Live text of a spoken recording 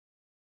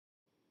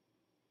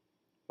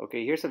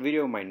Okay, here's a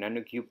video of my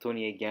Nanocube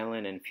 28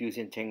 gallon and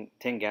Fusion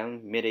 10 gallon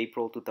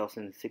mid-April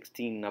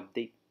 2016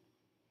 update.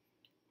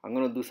 I'm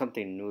gonna do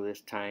something new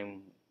this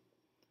time.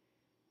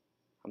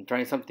 I'm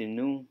trying something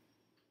new.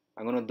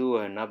 I'm gonna do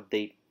an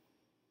update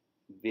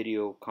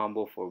video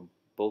combo for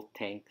both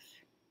tanks.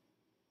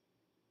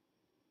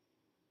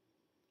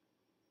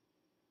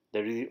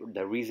 The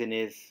reason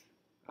is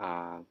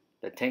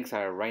the tanks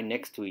are right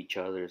next to each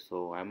other,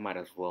 so I might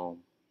as well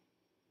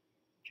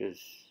just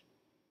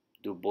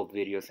do both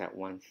videos at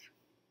once.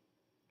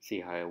 See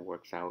how it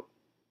works out.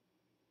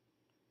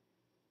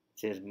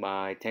 Since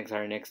my tanks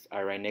are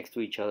right next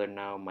to each other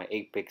now, my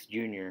Apex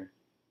Junior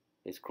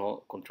is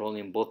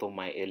controlling both of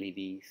my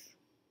LEDs,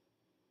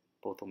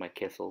 both of my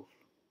kessels.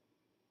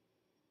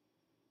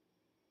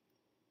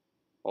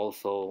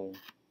 Also,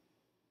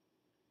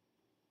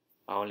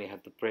 I only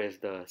have to press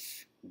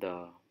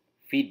the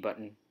feed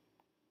button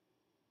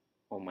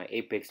on my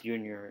Apex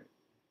Junior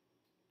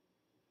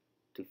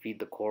to feed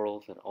the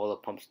corals, and all the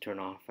pumps turn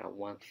off at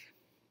once.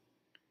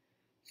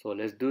 So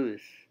let's do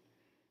this.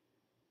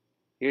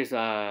 Here's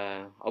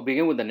I'll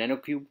begin with the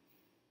Nanocube.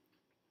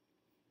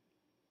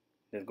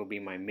 This is gonna be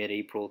my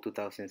mid-April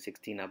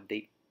 2016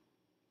 update.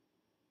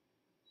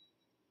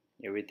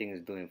 Everything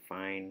is doing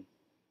fine.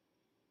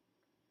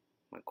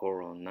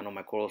 None of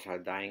my corals are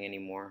dying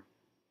anymore.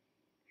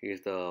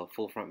 Here's the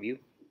full front view.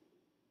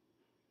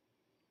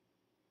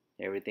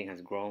 Everything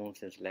has grown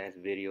since last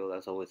video.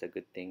 That's always a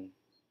good thing.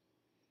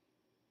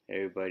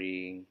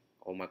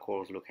 All my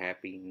corals look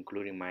happy,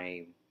 including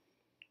my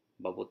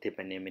bubble tip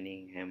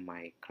anemone and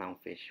my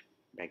clownfish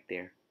back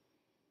there.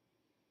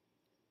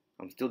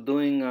 I'm still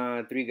doing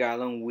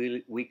 3-gallon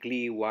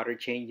weekly water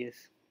changes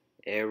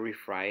every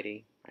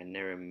Friday. I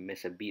never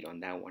miss a beat on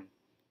that one.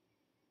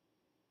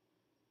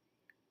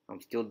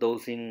 I'm still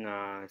dosing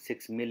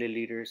 6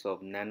 milliliters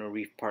of Nano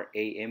Reef Part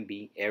A and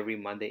B every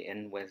Monday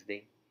and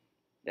Wednesday.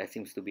 That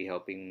seems to be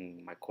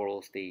helping my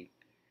corals stay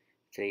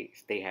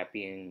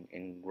happy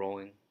and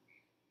growing.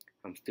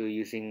 I'm still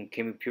using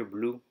Chemipure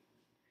Blue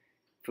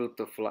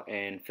filter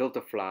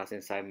floss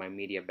inside my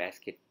media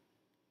basket.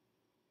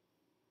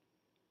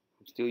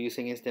 I'm still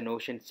using Instant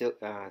Ocean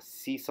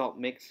sea salt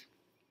mix.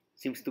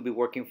 Seems to be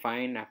working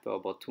fine after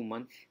about 2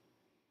 months.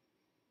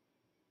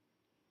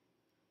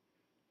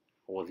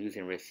 I was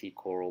using Red Sea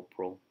Coral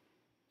Pro.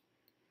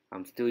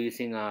 I'm still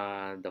using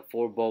the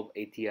 4-bulb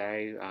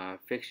ATI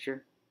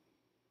fixture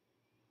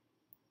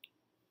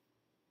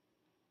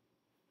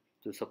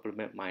to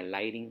supplement my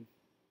lighting.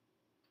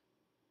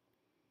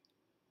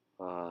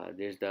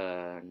 There's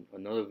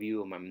another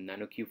view of my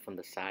Nanocube from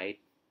the side.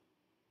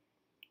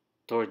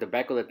 Towards the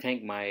back of the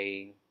tank,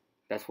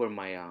 that's where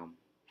my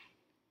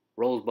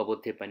rose bubble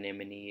tip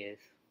anemone is.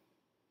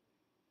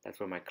 That's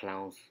where my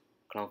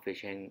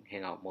clownfish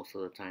hang out most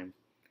of the time.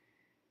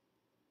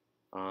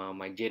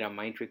 My Jada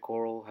Mindtree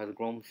coral has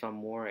grown some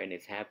more and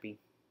it's happy.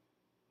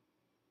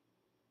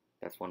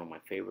 That's one of my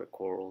favorite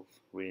corals,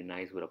 really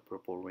nice with a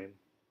purple rim.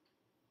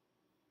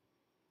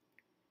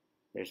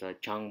 There's a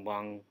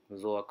Changbang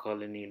Zoa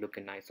colony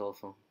looking nice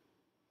also.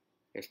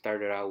 It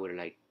started out with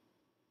like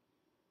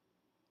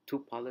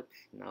 2 polyps,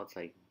 now it's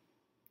like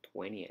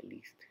 20 at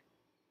least.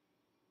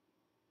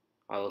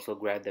 I also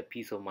grabbed a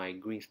piece of my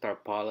green star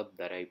polyp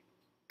that I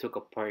took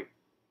apart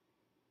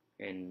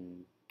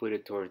and put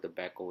it towards the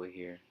back over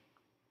here.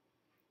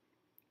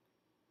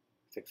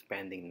 It's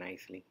expanding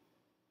nicely.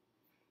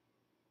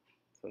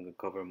 So I'm gonna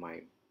cover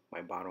my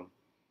bottom,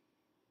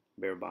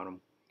 bare bottom.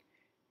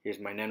 Here's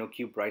my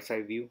Nanocube right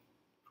side view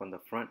from the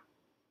front.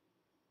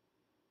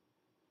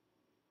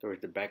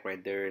 Towards the back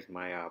right there is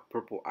my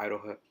purple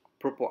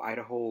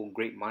Idaho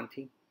Great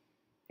Monty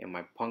and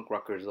my punk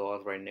rocker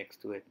zoas right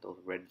next to it, those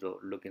red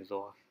looking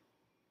zoas.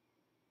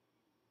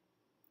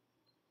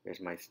 There's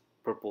my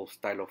purple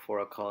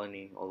Stylophora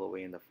colony all the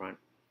way in the front.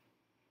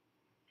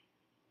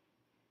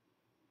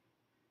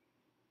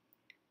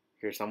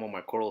 Here's some of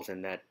my corals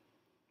in that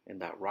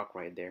rock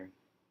right there.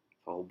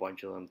 A whole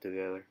bunch of them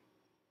together.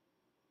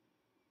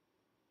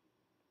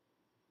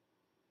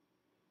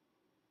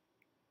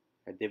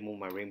 I did move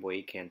my rainbow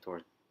acan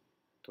towards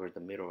the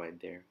middle right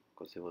there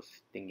because it was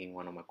stinging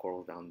one of my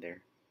corals down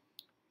there.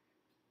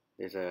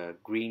 There's a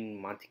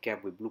green Monty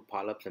cap with blue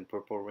polyps and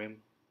purple rim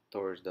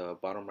towards the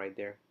bottom right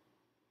there.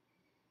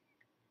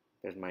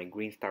 There's my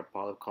green star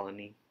polyp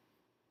colony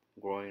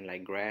growing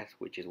like grass,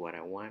 which is what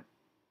I want.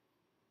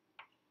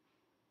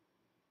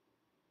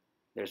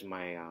 There's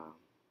my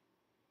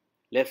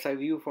left side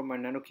view for my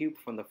Nanocube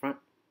from the front.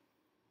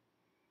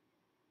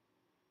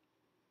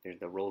 There's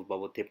the rose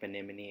bubble tip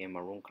anemone and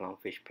maroon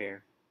clownfish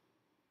pair.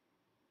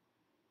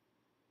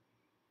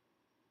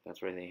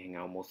 That's where they hang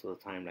out most of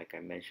the time, like I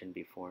mentioned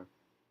before.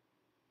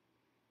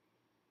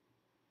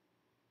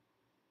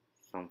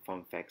 Some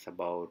fun facts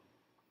about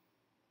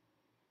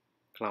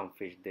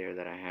clownfish there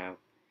that I have.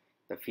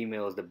 The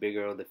female is the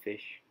bigger of the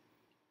fish.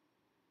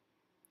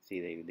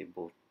 See, they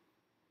both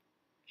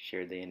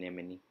share the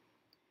anemone.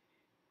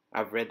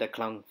 I've read that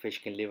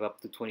clownfish can live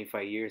up to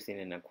 25 years in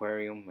an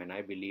aquarium, and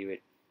I believe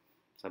it.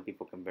 Some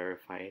people can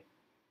verify it.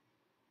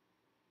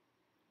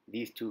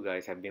 These two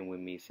guys have been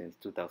with me since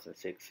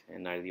 2006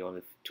 and are the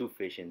only two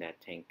fish in that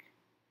tank.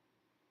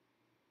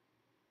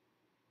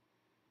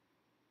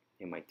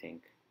 In my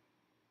tank.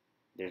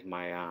 There's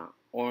my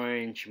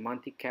orange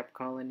Monty Cap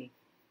colony.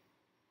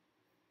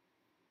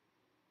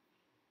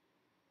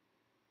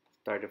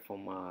 Started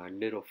from a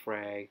little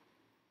frag.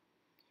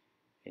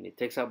 And it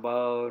takes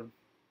about,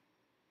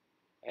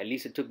 at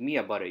least it took me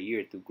about a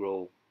year to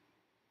grow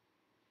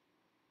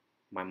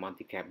my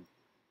Monty Cap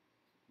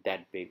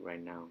that big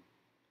right now.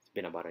 It's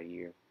been about a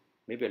year.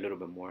 Maybe a little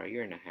bit more, a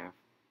year and a half.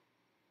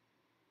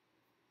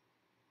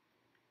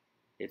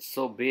 It's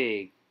so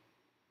big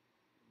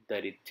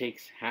that it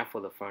takes half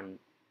of the front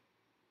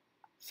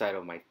side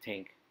of my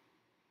tank.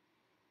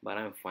 But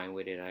I'm fine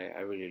with it. I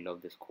really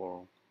love this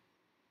coral.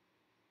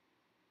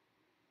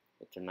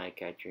 It's a night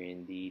catcher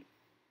indeed.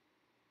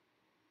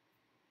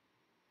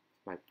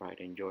 My pride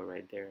and joy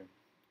right there.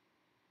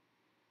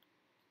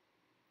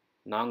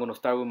 Now I'm going to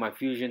start with my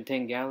Fusion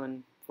 10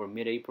 gallon for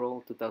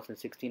mid-April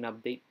 2016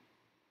 update.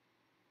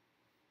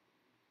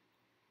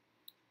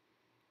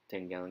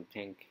 10 gallon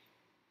tank.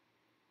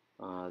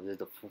 This is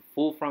the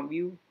full front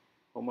view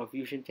of my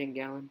Fusion 10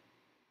 gallon.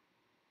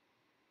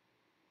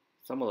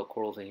 Some of the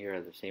corals in here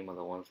are the same as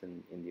the ones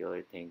in the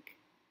other tank.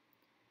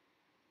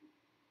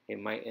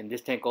 In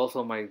this tank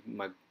also my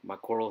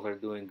corals are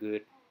doing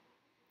good.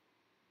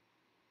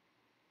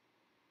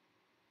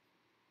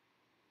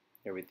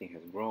 Everything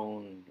has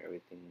grown,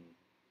 everything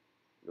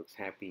looks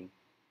happy.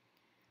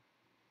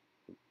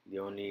 The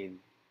only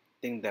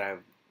thing that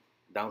I've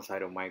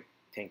downside of my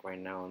tank right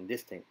now in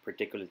this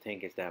particular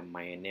tank is that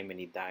my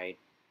anemone died.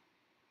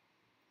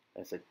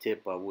 As a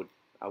tip, I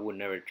would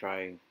never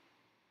try.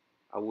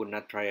 I would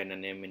not try an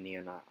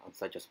anemone on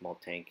such a small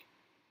tank.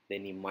 They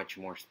need much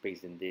more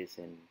space than this,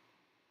 and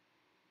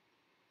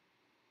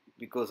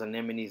because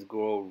anemones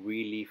grow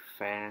really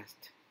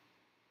fast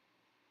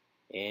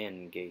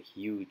and get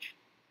huge,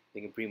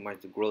 they can pretty much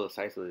grow the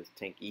size of this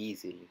tank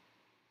easily.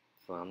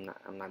 So I'm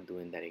not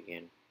doing that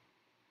again.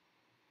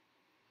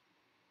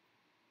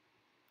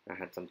 I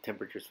had some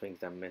temperature swings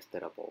that messed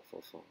it up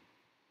also, so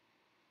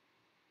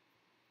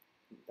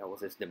that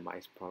was its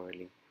demise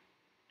probably.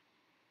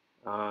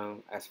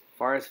 As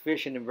far as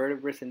fish and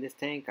invertebrates in this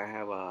tank, I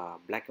have a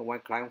black and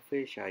white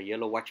clownfish, a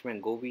yellow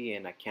watchman goby,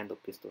 and a candle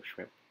pistol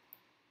shrimp.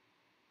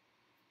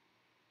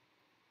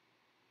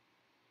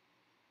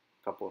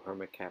 A couple of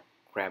hermit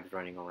crabs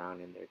running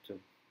around in there too.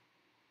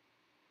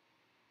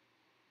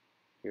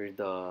 Here's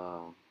the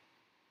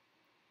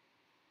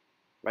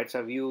right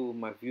side view of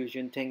my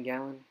Fusion 10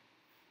 gallon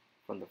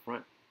from the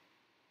front.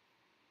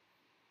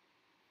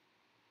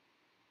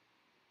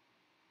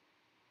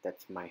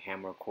 That's my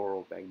hammer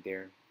coral back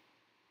there.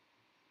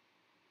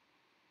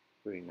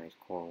 Pretty nice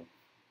coral.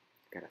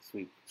 Got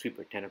a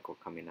sweeper tentacle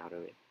coming out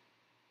of it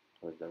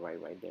towards the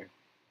right there.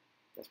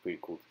 That's pretty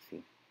cool to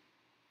see.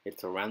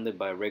 It's surrounded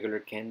by my regular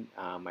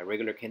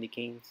candy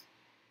canes,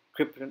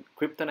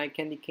 kryptonite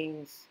candy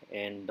canes,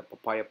 and the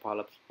papaya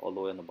polyps all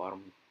the way on the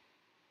bottom,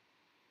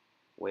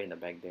 way in the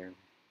back there.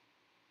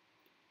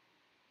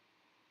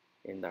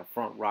 In the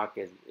front rock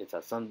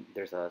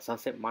there's a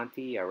sunset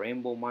Monty, a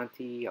rainbow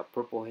Monty, a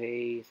purple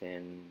haze,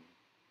 and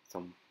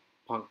some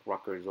punk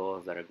rocker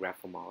zoas that are grabbed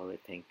from my other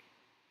tank.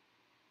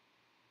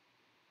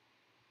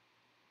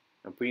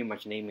 I'm pretty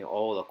much naming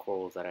all the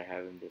corals that I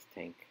have in this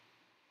tank.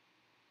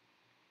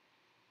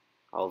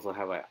 I also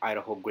have an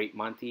Idaho Great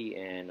Monty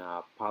and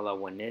a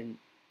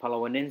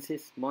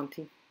Palawanensis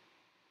Monty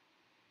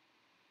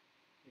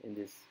in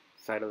this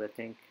side of the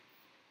tank.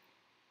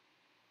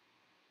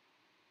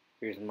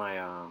 Here's my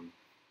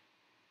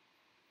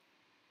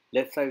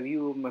left side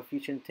view of my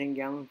Fusion 10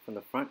 gallon from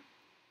the front.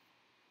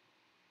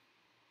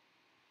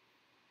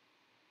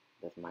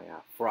 That's my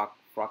frog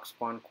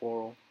spawn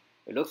coral.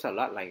 It looks a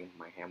lot like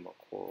my hammer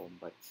coral,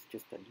 but it's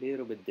just a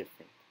little bit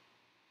different.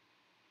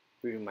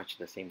 Pretty much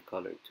the same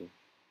color too.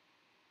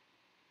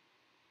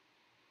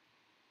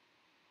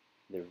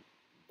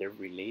 They're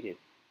related.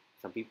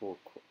 Some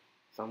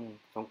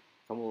of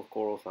those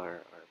corals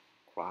are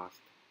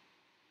crossed.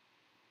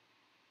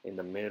 In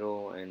the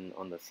middle and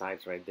on the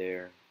sides right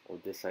there, or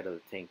this side of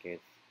the tank, is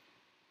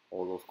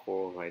all those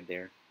corals right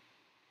there.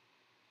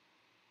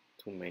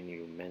 Too many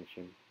to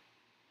mention.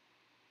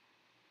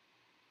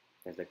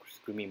 There's a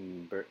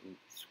screaming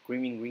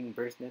green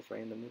bird's nest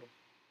right in the middle.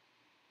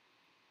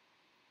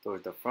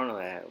 Towards the front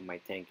of my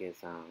tank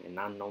is an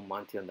unknown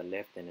Monty on the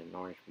left and an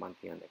orange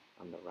Monty on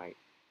the right.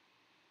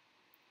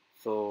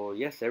 So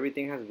yes,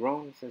 everything has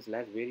grown since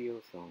last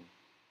video. So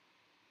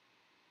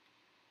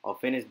I'll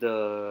finish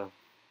the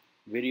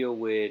video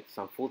with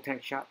some full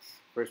tank shots.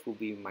 First will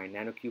be my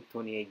Nanocube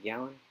 28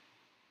 gallon.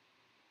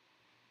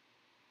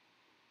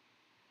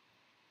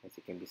 As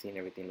you can be seen,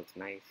 everything looks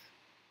nice.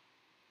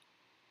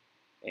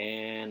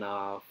 And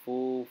a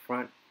full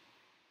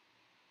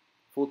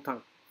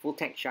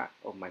tank shot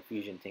of my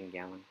Fusion 10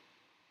 gallon.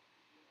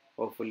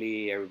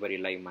 Hopefully everybody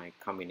liked my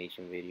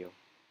combination video.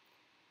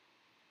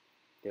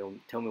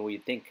 Tell me what you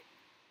think.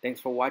 Thanks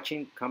for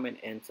watching. Comment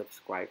and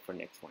subscribe for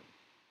next one.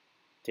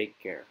 Take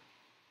care.